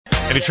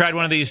Have you tried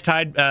one of these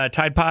Tide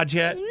Pods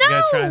yet? No. You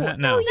guys tried that?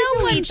 No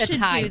one should do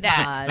Tide that.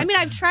 Pods. I mean,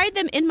 I've tried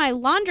them in my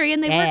laundry,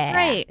 and they work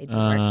great. They do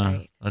work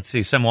great. Let's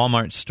see. Some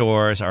Walmart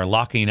stores are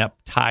locking up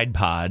Tide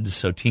Pods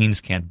so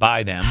teens can't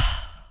buy them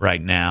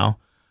right now.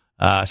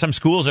 Some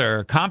schools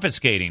are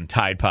confiscating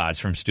Tide Pods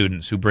from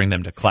students who bring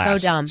them to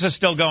class. So dumb. This is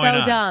still going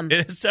on. So dumb.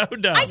 It is so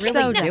dumb.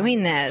 Really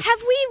doing this. Have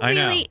we I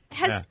know. really?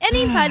 Has Yeah.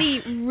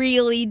 anybody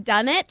really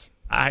done it?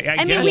 I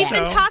mean, guess we've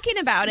so. been talking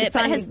about it, It's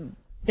but on,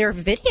 there are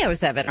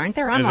videos of it, aren't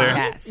there? Is Online. there?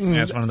 Yes.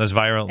 Yeah, it's one of those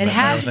viral. It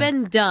has viral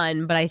been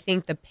done, but I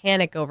think the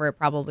panic over it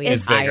probably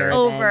It's is higher. bigger.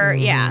 over.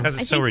 Yeah, Because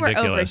I it's think so we're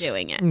ridiculous.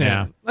 overdoing it.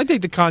 Yeah. I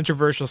take the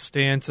controversial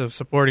stance of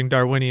supporting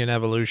Darwinian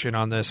evolution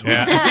on this one.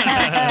 Yeah.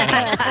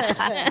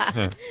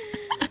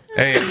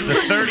 Hey, it's the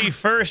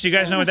 31st. You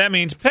guys know what that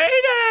means. Payday!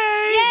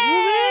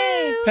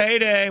 Yay!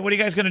 Payday. What are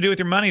you guys going to do with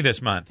your money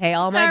this month? Pay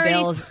all my Sorry.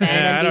 bills and Yeah,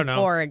 I then don't be know.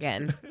 poor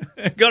again.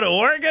 Go to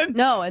Oregon?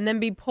 No, and then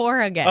be poor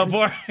again. Oh,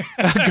 boy.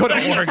 Go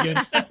to Oregon.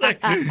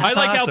 I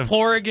like Awesome. how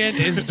Oregon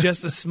is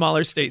just a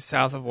smaller state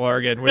south of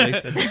Oregon where they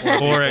said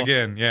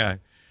Oregon, yeah.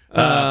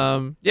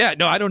 yeah,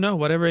 no, I don't know.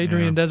 Whatever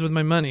Adrian does with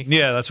my money.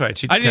 Yeah, that's right.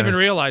 She I didn't even kinda-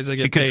 realize I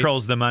She get paid.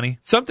 controls the money.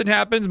 Something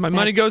happens, my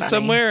money That's goes funny.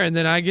 somewhere, and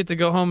then I get to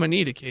go home and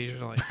eat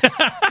occasionally.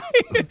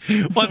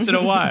 Once in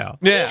a while.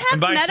 Yeah. Have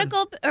And buy some-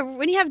 medical or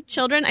when you have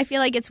children, I feel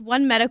like it's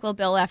one medical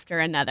bill after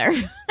another.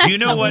 Do you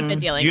know what? we've been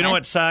dealing You know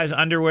with. what size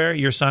underwear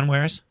your son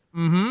wears?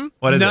 Mm-hmm.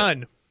 What is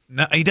None. it?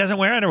 No, he doesn't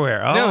wear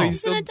underwear. Oh, No,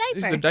 He's in a diaper.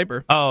 He's a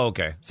diaper. oh,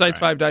 okay. Size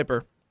 5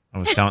 diaper. I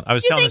was telling. Do you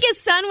telling think this-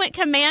 his son went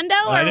commando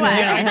or I what? did.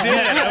 Yeah, I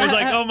did. I was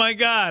like, oh my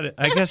god.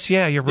 I guess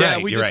yeah, you're right. Yeah,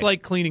 we you're just right.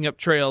 like cleaning up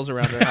trails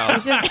around our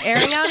house. Just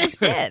airing out his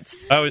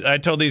bits. I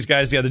told these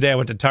guys the other day I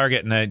went to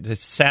Target and I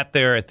just sat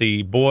there at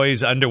the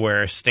boys'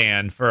 underwear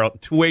stand for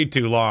way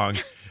too long.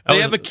 They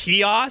have a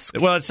kiosk?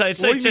 Well, it's What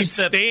do you mean just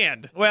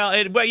stand? Well,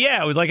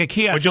 yeah, it was like a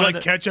kiosk. Would you One like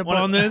of the- ketchup one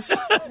of- on this?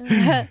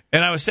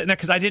 And I was sitting there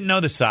because I didn't know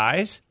the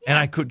size, and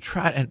I could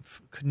try and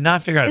could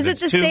not figure out. Is if it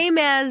it's the too, same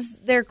as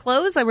their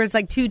clothes, or it's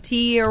like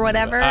 2T or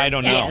whatever? I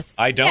don't know. Yes.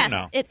 I don't yes,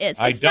 know. it is.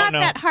 I It's don't not know.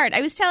 that hard. I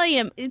was telling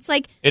him, it's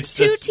like It's 2T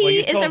just what you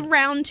is told-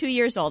 around 2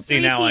 years old. See,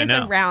 now 3T I is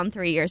know. around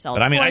 3 years old.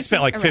 But I mean, I 4T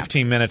spent like around.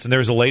 15 minutes, and there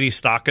was a lady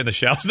stocking the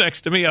shelves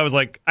next to me. I was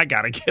like, I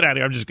gotta get out of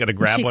here. I'm just gonna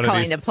grab She's one of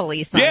calling these. the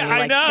police on Yeah, you. I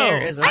like, know.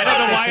 there is a I don't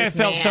know why I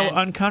suspicious felt so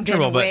man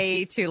uncomfortable, been but-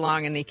 way too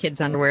long in the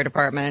kids' underwear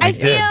department. I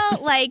did.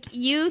 feel like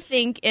you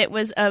think it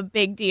was a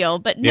big deal,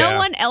 but no Yeah.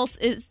 one else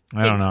is.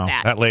 I don't know.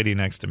 That. That lady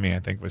next to me, I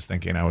think, was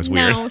thinking I was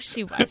weird. No,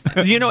 she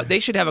wasn't. You know what? They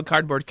should have a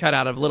cardboard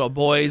cutout of little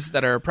boys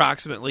that are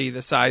approximately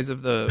the size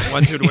of the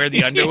ones who'd wear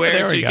the underwear,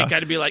 there so we you go. can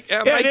kind of be like,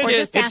 Yeah, my it is. Or kid.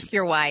 just ask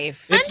your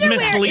wife. It's Underwear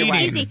misleading.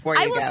 is easy. Before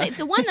you I will go. say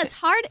the one that's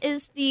hard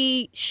is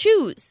the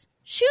shoes.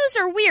 Shoes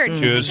are weird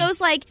because Shoes. it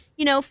goes like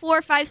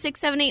 4, 5, 6,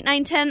 7, 8,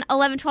 9, 10,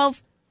 11,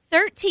 12,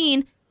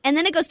 13, and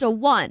then it goes to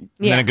 1. And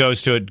then it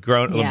goes to a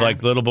grown, Yeah.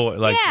 like little boy,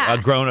 like Yeah. a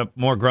grown up,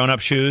 more grown up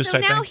shoes So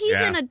type now thing. he's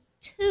Yeah. in a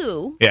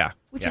 2, Yeah,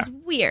 which yeah. is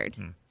weird.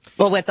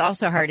 Well, what's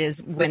also hard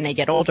is when they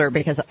get older,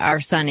 because our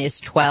son is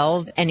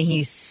 12 and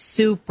he's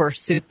super,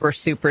 super,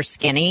 super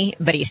skinny,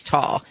 but he's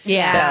tall.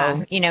 Yeah.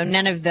 So,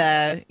 none of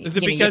the. Is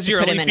it you because have to you're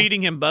put only him in-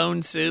 feeding him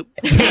bone soup?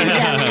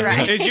 That's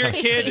right. Is your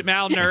kid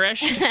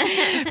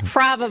malnourished?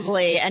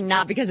 Probably, and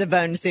not because of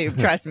bone soup,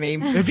 trust me.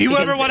 If you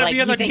Because, ever want to be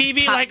on he the thinks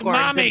TV like popcorn's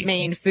mommy. the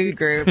main food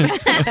group.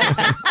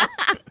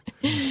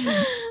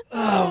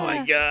 Oh,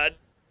 my God.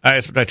 I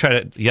tried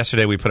it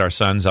yesterday. We put our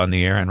sons on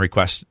the air and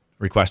requested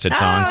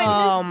songs.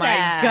 Oh, my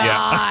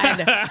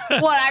that.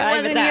 God. What, I I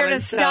wasn't bet here that to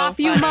was so stop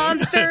you funny.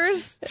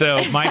 monsters?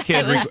 So my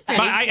kid,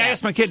 I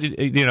asked my kid,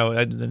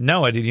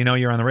 Noah, did you know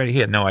you're on the radio? He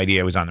had no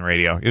idea it was on the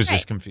radio. He was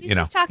just Right. confused. He's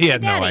just talking He to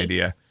had no Daddy.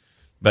 idea.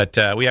 But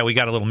we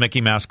got a little Mickey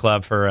Mouse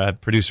Club for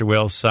producer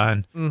Will's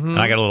son. And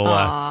I got a little.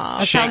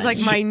 That sounds like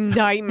my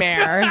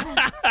nightmare.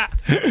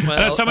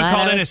 Well, someone glad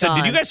called I in and was said,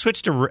 "Did you gone. guys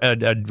switch to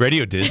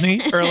Radio Disney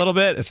for a little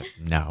bit?" I said,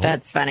 "No,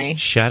 That's funny.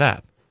 Shut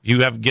up. You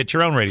get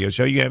your own radio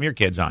show. You have your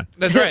kids on."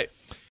 that's right.